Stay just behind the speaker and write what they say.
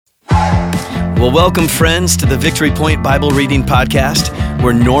Well, welcome, friends, to the Victory Point Bible Reading Podcast,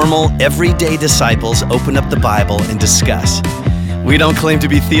 where normal, everyday disciples open up the Bible and discuss. We don't claim to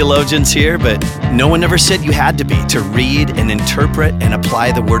be theologians here, but no one ever said you had to be to read and interpret and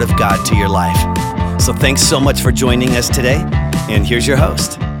apply the Word of God to your life. So thanks so much for joining us today, and here's your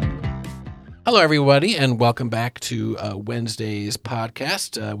host. Hello, everybody, and welcome back to Wednesday's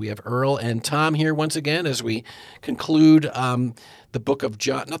podcast. We have Earl and Tom here once again as we conclude the book of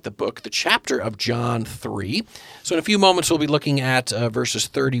John, the chapter of John 3. So in a few moments, we'll be looking at verses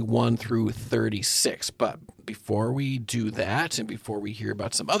 31 through 36. But before we do that, and before we hear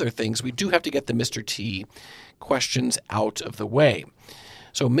about some other things, we do have to get the Mr. T questions out of the way.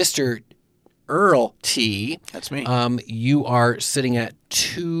 So Mr. Earl T. That's me. You are sitting at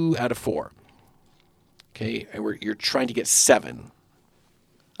 2 out of 4. Okay, you're trying to get 7.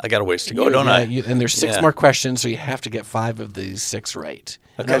 I got a ways to go, don't I? And there's 6 more questions, so you have to get 5 of these 6 right.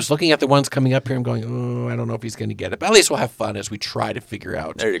 Okay. And I was looking at the ones coming up here. I'm going, I don't know if he's going to get it. But at least we'll have fun as we try to figure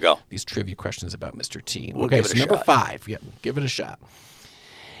out there you go. These trivia questions about Mr. T. We'll okay, give it so a number shot. 5. Yeah, give it a shot.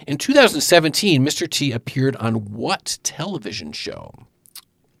 In 2017, Mr. T appeared on what television show?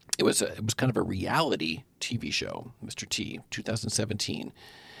 It was kind of a reality TV show, Mr. T, 2017.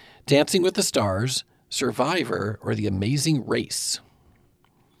 Dancing with the Stars, Survivor, or The Amazing Race?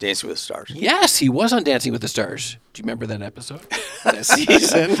 Dancing with the Stars. Yes, he was on Dancing with the Stars. Do you remember that episode? That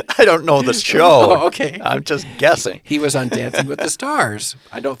season? I don't know the show. Oh, okay. I'm just guessing. He was on Dancing with the Stars.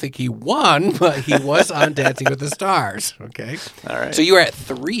 I don't think he won, but he was on Dancing with the Stars. Okay. All right. So you were at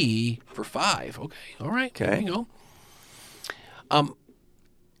 3 for 5. Okay. All right. Okay. There you go.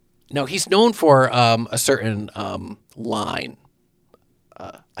 Now, he's known for a certain line.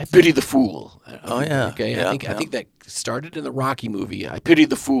 I pity the fool. Oh, yeah. Okay. Yeah, I think that started in the Rocky movie. I pity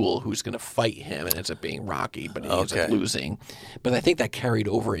the fool who's going to fight him, and ends up being Rocky, but he ends up losing. But I think that carried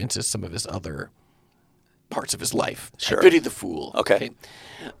over into some of his other parts of his life. Sure. I pity the fool. Okay.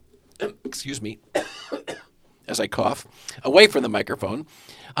 Excuse me, as I cough away from the microphone.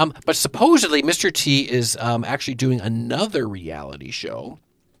 But supposedly, Mr. T is actually doing another reality show.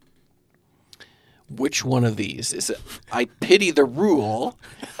 Which one of these? Is it I pity the rule,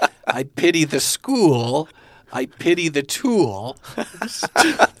 I pity the school, I pity the tool?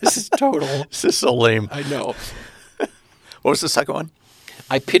 This is total. This is so lame. I know. What was the second one?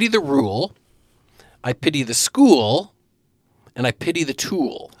 I pity the rule, I pity the school, and I pity the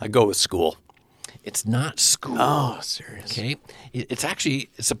tool. I go with school. It's not school. Oh, serious. Okay. It's actually,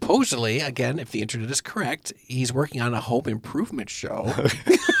 supposedly, again, if the internet is correct, he's working on a home improvement show.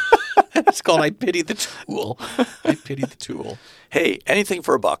 It's called I Pity the Tool. I Pity the Tool. Hey, anything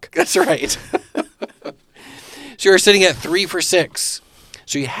for a buck. That's right. So you're sitting at 3 for 6.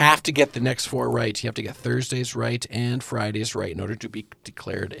 So you have to get the next 4 right. You have to get Thursdays right and Fridays right in order to be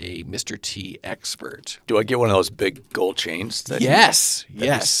declared a Mr. T expert. Do I get one of those big gold chains? Yes.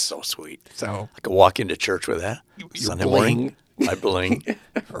 That'd be so sweet. So I could walk into church with that. Sunday morning. My bling.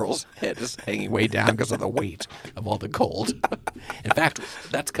 Earl's head is hanging way down because of the weight of all the gold. In fact,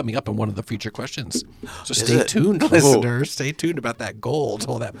 that's coming up in one of the future questions. So stay tuned, listeners. Stay tuned about that gold,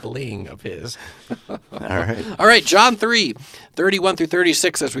 all that bling of his. All right. All right, John 3, 31 through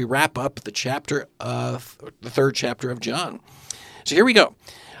 36 as we wrap up the third chapter of John. So here we go.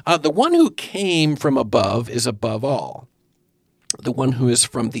 The one who came from above is above all. The one who is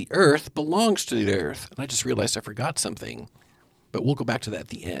from the earth belongs to the earth. And I just realized I forgot something. But we'll go back to that at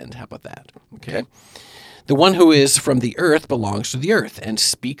the end. How about that? Okay. The one who is from the earth belongs to the earth and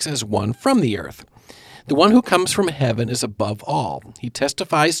speaks as one from the earth. The one who comes from heaven is above all. He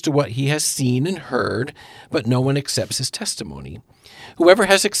testifies to what he has seen and heard, but no one accepts his testimony. Whoever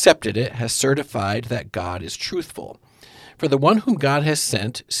has accepted it has certified that God is truthful. For the one whom God has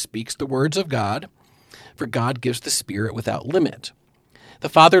sent speaks the words of God, for God gives the Spirit without limit. The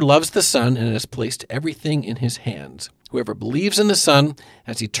Father loves the Son and has placed everything in his hands. Whoever believes in the Son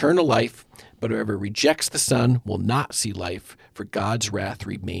has eternal life, but whoever rejects the Son will not see life, for God's wrath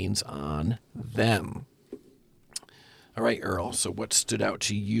remains on them. All right, Earl, so what stood out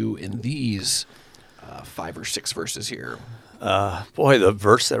to you in these 5 or 6 verses here? Boy, the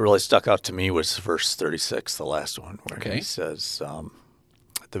verse that really stuck out to me was verse 36, the last one, where he says,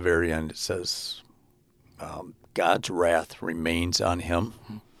 at the very end, it says, God's wrath remains on him.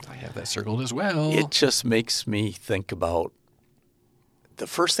 I have that circled as well. It just makes me think about, the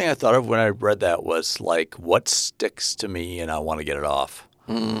first thing I thought of when I read that was like, what sticks to me and I want to get it off?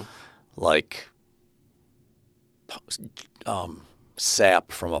 Like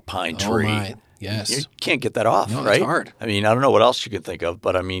sap from a pine tree. Oh my. Yes. You can't get that off, No, right? it's hard. I mean, I don't know what else you can think of,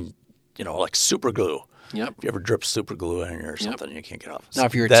 but I mean, like super glue. Yep. If you ever drip super glue in or something, you can't get off. Now,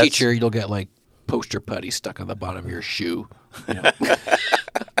 if you're a teacher, you'll get like poster putty stuck on the bottom of your shoe. You know?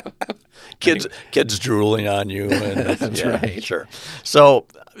 Kids drooling on you. And That's right. Sure. So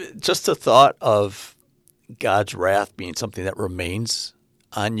just the thought of God's wrath being something that remains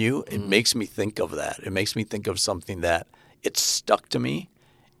on you, it makes me think of that. It makes me think of something that it's stuck to me,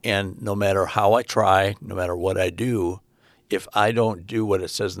 and no matter how I try, no matter what I do, if I don't do what it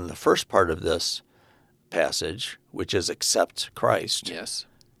says in the first part of this passage, which is accept Christ, Yes.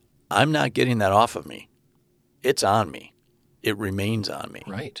 I'm not getting that off of me. It's on me. It remains on me.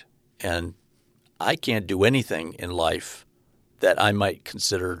 Right. And I can't do anything in life that I might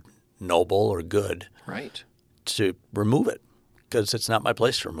consider noble or good Right. to remove it, because it's not my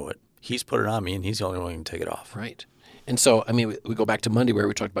place to remove it. He's put it on me, and he's the only one who can take it off. Right. And so, I mean, we go back to Monday where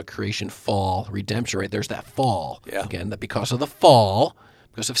we talked about creation, fall, redemption, right? There's that fall. Yeah. Again, that because of the fall,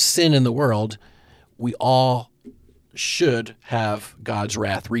 because of sin in the world, we all should have God's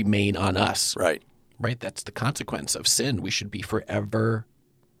wrath remain on us. Right. Right? That's the consequence of sin. We should be forever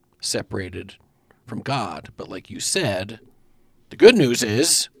separated from God. But like you said, the good news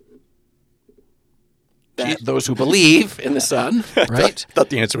is that those who believe in the Son, right? I thought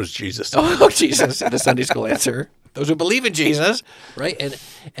the answer was Jesus. Oh, Jesus, the Sunday school answer. Those who believe in Jesus, right?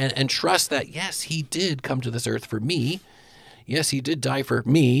 And trust that, yes, he did come to this earth for me. Yes, he did die for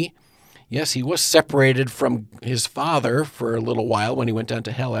me. Yes, he was separated from his Father for a little while when he went down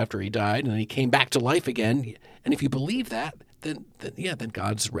to hell after he died, and then he came back to life again. And if you believe that, then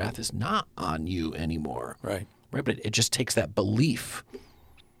God's wrath is not on you anymore. Right. Right, but it just takes that belief,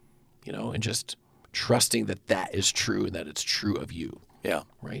 and just trusting that that is true and that it's true of you. Yeah.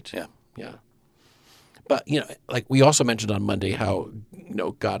 Right? Yeah. Yeah. But, like we also mentioned on Monday how,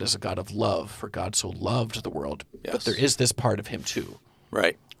 God is a God of love, for God so loved the world. Yes. But there is this part of him too,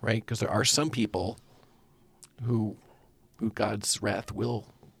 Right. right? Because there are some people who God's wrath will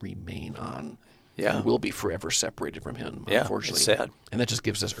remain on. Yeah. And will be forever separated from him, Yeah, unfortunately. it's sad. And that just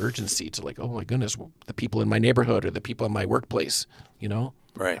gives us urgency to like, oh my goodness, the people in my neighborhood or the people in my workplace,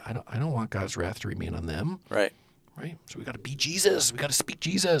 Right. I don't want God's wrath to remain on them. Right. Right? So we got to be Jesus. We got to speak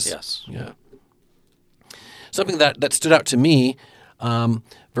Jesus. Yes. Yeah. Something that stood out to me,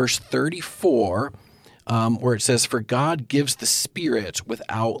 verse 34, where it says, "For God gives the Spirit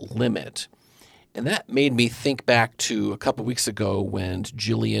without limit." And that made me think back to a couple weeks ago when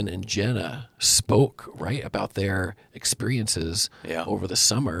Jillian and Jenna spoke, right, about their experiences over the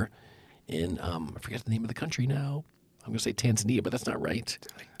summer in, I forget the name of the country now. I'm going to say Tanzania, but that's not right.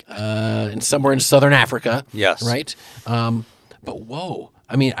 And somewhere in southern Africa. Yes. Right? But whoa.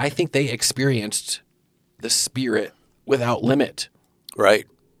 I mean, I think they experienced the Spirit without limit. Right.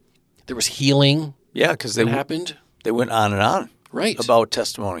 There was healing. Yeah, because that happened. They went on and on. Right. About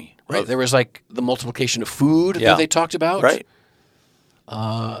testimony. Right. There was like the multiplication of food that they talked about. Right.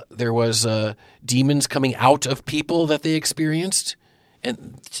 There was demons coming out of people that they experienced.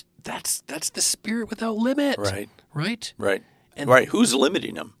 And that's the Spirit without limit. Right. Right? Right. And right. Who's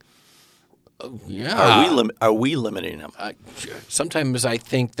limiting them? Yeah. Are we limiting them? Sometimes I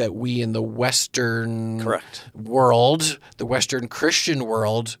think that we in the Western Correct. world, the Western Christian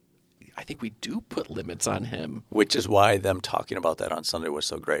world, I think we do put limits on him. Which is why them talking about that on Sunday was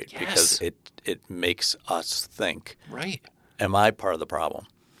so great. Yes. Because it makes us think, Right. am I part of the problem?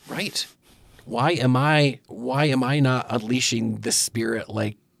 Right. Why am I not unleashing this Spirit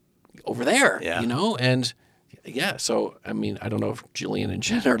like over there? Yeah. And yeah, so I mean, I don't know if Jillian and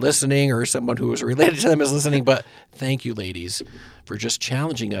Jen are listening or someone who is related to them is listening, but thank you, ladies, for just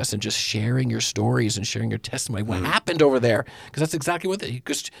challenging us and just sharing your stories and sharing your testimony. What happened over there? Because that's exactly what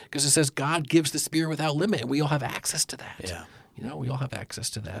because it says God gives the Spirit without limit, and we all have access to that. Yeah. We all have access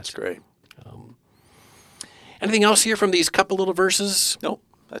to that. That's great. Anything else here from these couple little verses? Nope.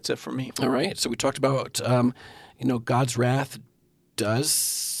 That's it for me. All right. So we talked about, God's wrath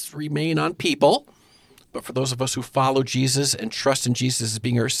does remain on people. But for those of us who follow Jesus and trust in Jesus as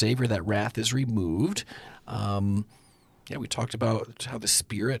being our Savior, that wrath is removed. We talked about how the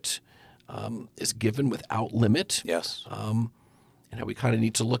Spirit is given without limit. Yes. And how we kind of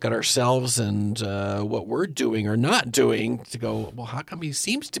need to look at ourselves and what we're doing or not doing to go, well, how come he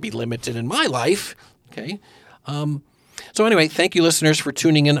seems to be limited in my life? Okay. So anyway, thank you, listeners, for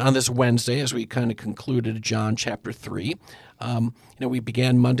tuning in on this Wednesday as we kind of concluded John chapter 3. We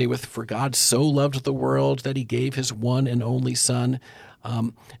began Monday with, "For God so loved the world that he gave his one and only Son."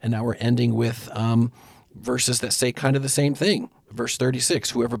 And now we're ending with verses that say kind of the same thing. Verse 36,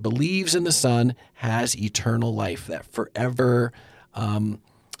 "Whoever believes in the Son has eternal life," that forever,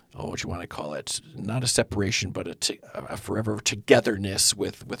 what you want to call it, not a separation, but a forever togetherness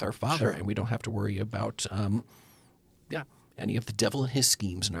with our Father. Sure. And we don't have to worry about, any of the devil and his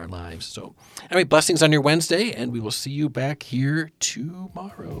schemes in our lives. So, anyway, blessings on your Wednesday, and we will see you back here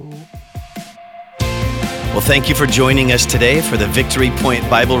tomorrow. Well, thank you for joining us today for the Victory Point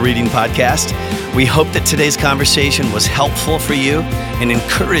Bible Reading Podcast. We hope that today's conversation was helpful for you and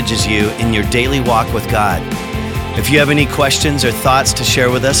encourages you in your daily walk with God. If you have any questions or thoughts to share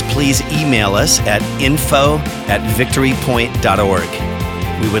with us, please email us at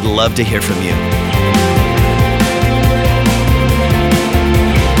info@victorypoint.org. We would love to hear from you.